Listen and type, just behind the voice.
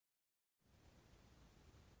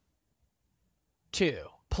2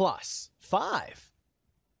 plus 5.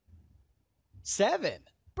 7.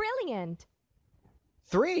 Brilliant.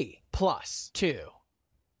 3 plus 2.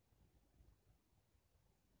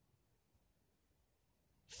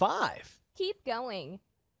 5. Keep going.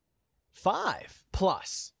 5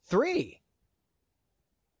 plus 3.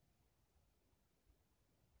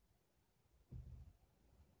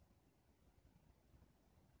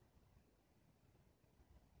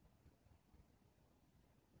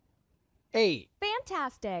 8.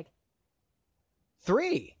 Fantastic.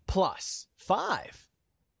 3 plus 5.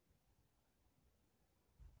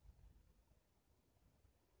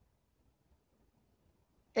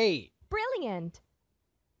 8. Brilliant.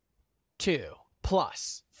 2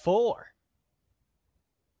 plus 4.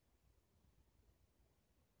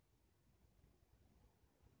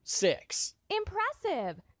 6.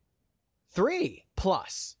 Impressive. 3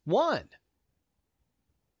 plus 1.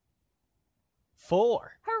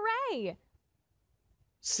 4. Hooray.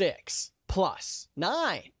 6 plus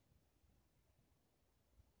 9.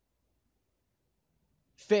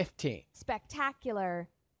 15. Spectacular.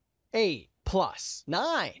 8 plus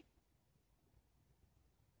 9.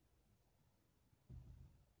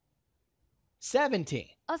 17.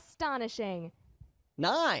 Astonishing.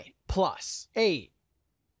 9 plus 8.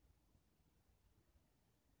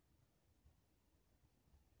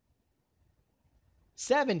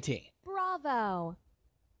 17. Bravo.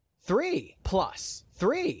 3 plus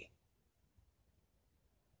 3.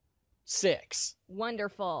 6.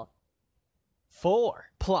 Wonderful. 4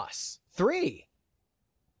 plus 3.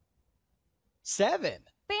 7.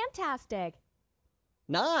 Fantastic.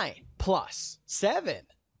 9 plus 7.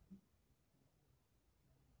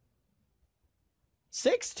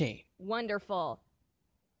 16. Wonderful.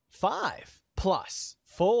 5 plus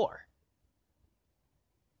 4.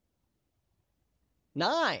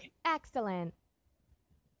 9. Excellent.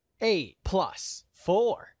 8 plus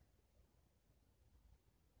 4.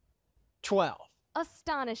 12.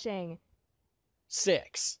 Astonishing.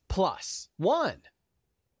 6 plus 1.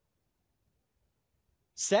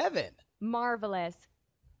 7. Marvelous.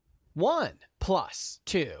 1 plus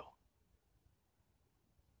 2.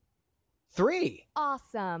 3.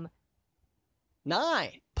 Awesome.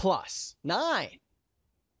 9 plus 9.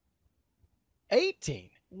 18.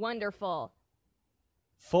 Wonderful.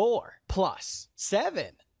 4 plus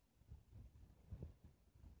 7.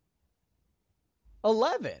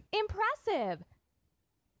 11. Impressive.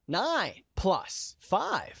 9 plus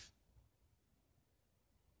 5.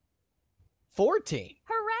 14.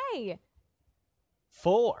 Hooray.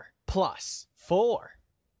 4 plus 4.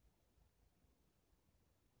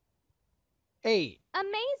 8.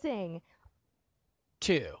 Amazing.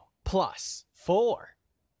 2 plus 4.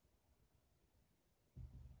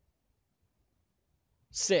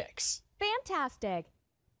 6. Fantastic.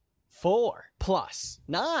 4 plus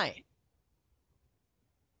 9.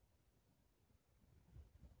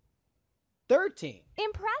 13.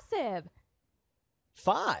 Impressive.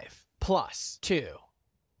 5 plus 2.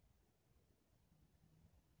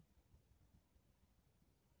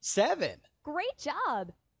 7. Great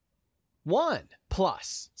job. 1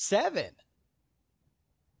 plus 7.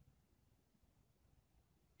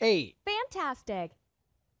 8. Fantastic.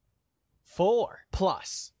 4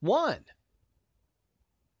 plus 1.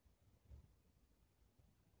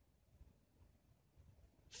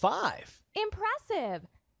 5. Impressive.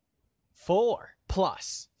 4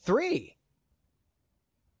 plus 3.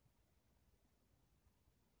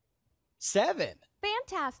 7.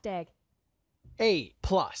 Fantastic. 8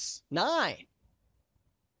 plus 9.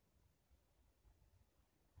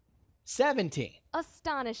 17.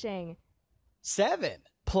 Astonishing. 7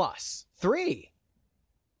 plus 3.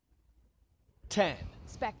 10.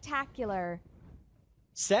 Spectacular.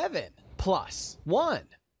 7 plus 1.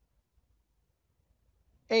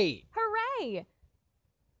 8. Hooray.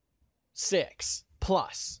 6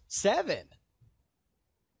 plus 7.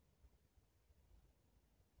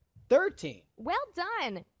 13. Well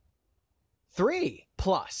done. 3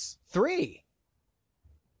 plus 3.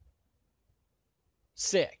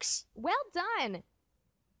 6. Well done.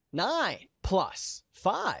 9 plus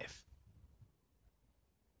 5.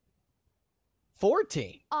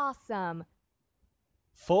 14. Awesome.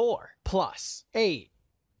 4 plus 8.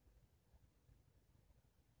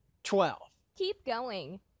 12. Keep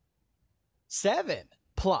going. 7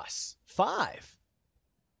 plus 5.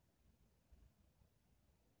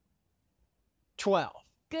 12.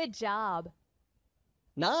 Good job.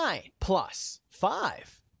 9 plus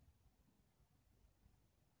 5.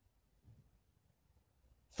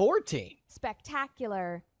 14.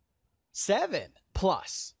 Spectacular. 7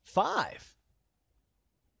 plus 5.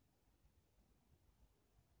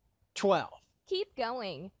 12. Keep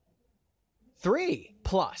going. 3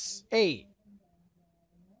 plus 8.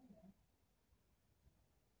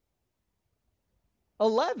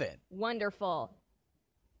 11. Wonderful.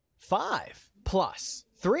 5 plus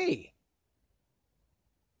 3.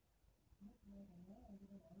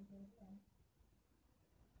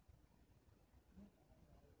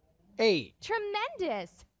 8.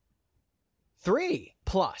 Tremendous. 3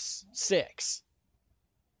 plus 6.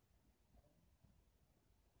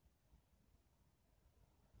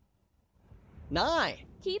 9.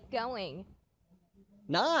 Keep going.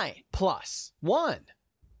 9 plus 1.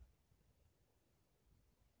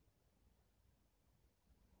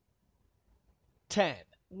 10.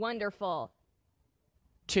 Wonderful.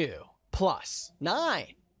 2 plus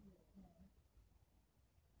 9.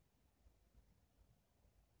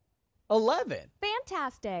 11.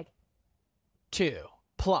 Fantastic. 2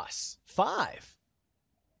 plus 5.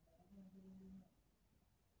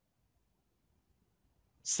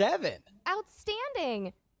 7.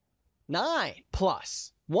 Outstanding. 9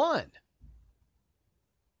 plus 1.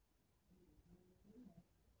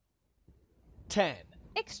 10.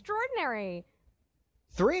 Extraordinary.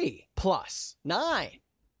 3 plus 9.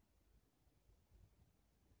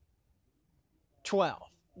 12.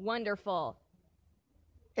 Wonderful.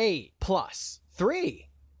 8 plus 3.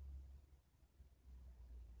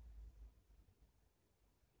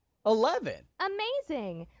 11.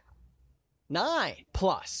 Amazing. 9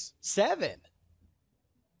 plus 7.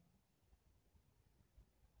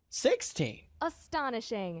 16.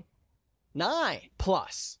 Astonishing. 9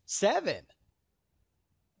 plus 7.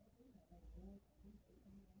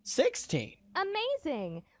 16.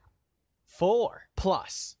 Amazing. 4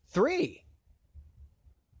 plus 3.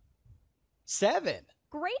 7.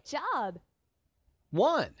 Great job.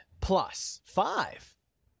 1 plus 5.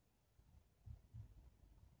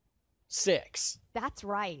 6. That's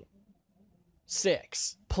right.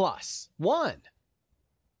 6 plus 1.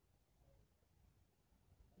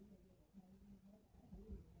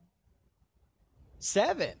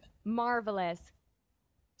 7. Marvelous.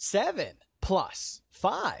 7 plus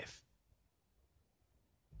 5.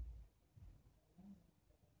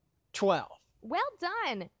 12. Well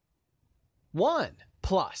done. 1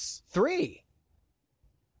 plus 3.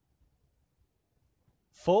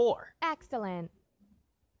 4. Excellent.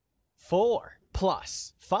 4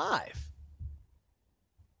 plus 5.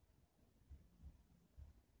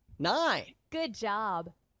 9. Good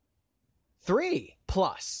job. 3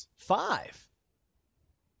 plus 5.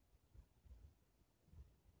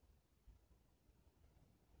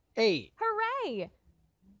 8. Hooray.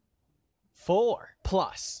 4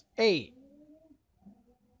 plus 8.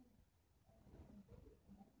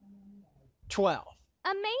 12.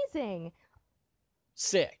 Amazing.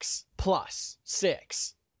 6 plus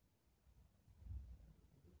 6.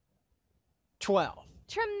 12.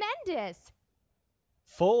 Tremendous.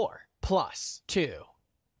 4 plus 2.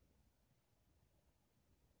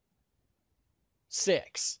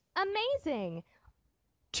 6. Amazing.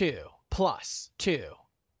 2 plus 2.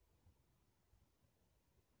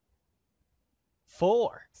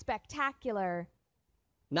 4. Spectacular.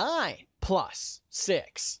 9 plus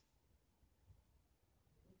 6.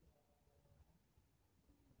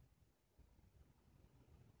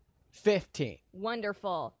 15.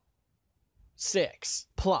 Wonderful. 6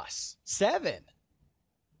 plus 7.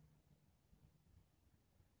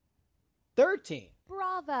 13.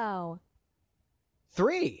 Bravo.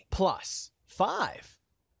 3 plus 5.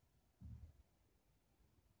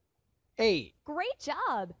 8. Great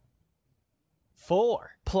job.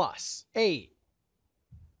 4 plus 8.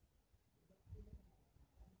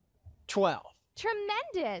 12.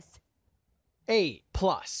 Tremendous. 8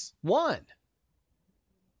 plus 1.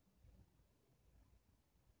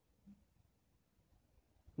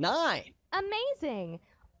 9. Amazing.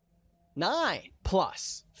 9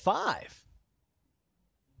 plus 5.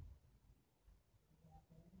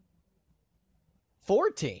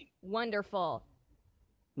 14. Wonderful.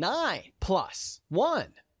 9 plus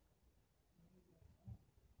 1.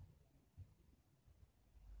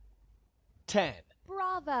 10.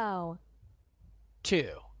 Bravo. 2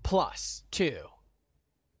 plus 2.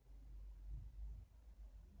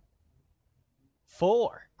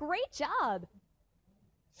 4. Great job.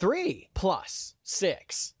 3 plus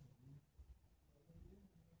 6.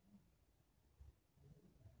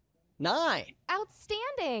 9.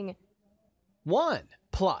 Outstanding. 1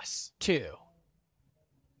 plus 2.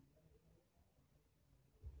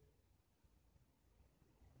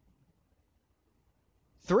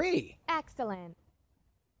 3. Excellent.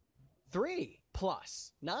 3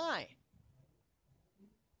 plus 9.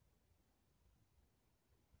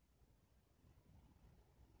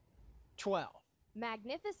 12.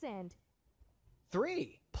 Magnificent.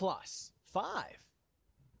 3 plus 5.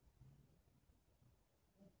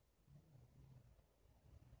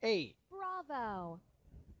 8. Bravo.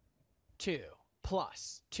 2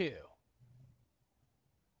 plus 2.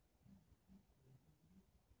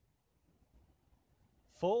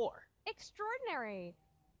 4. Extraordinary.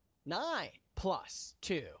 9 plus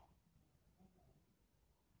 2.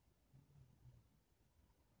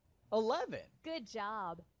 11. Good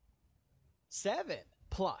job. 7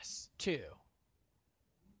 plus 2.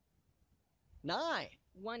 9.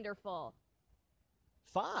 Wonderful.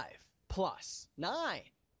 5 plus 9.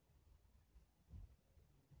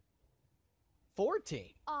 14.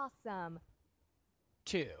 Awesome.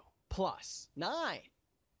 2 plus 9.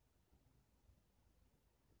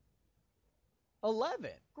 11.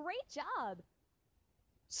 Great job.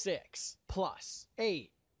 6 plus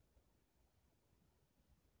 8.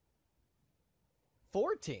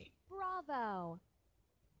 14. Bravo.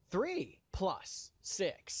 3 plus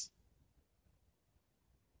 6.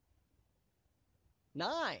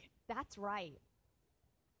 9. That's right.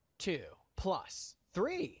 2 plus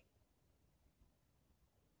 3.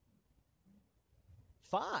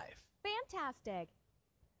 5. Fantastic.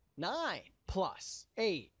 9 plus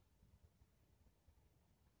 8.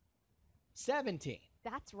 17.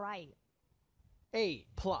 That's right. 8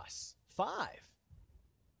 plus 5.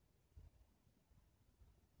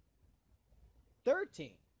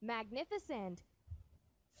 13. Magnificent.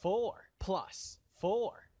 4 plus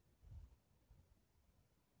 4.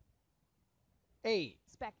 8.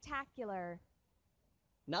 Spectacular.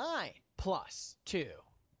 9 plus 2.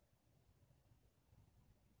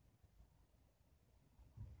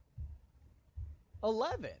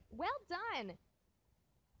 11. Well done.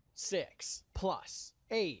 6 plus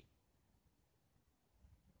 8.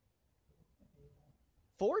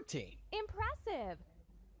 14. Impressive.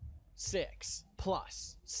 6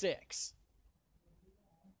 plus 6.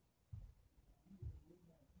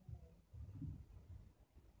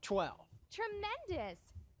 12. Tremendous.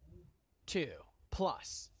 2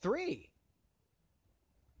 plus 3.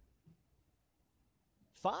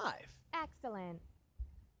 5. Excellent.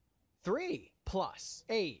 3 plus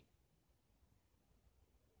 8.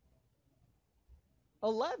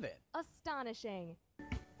 11. Astonishing.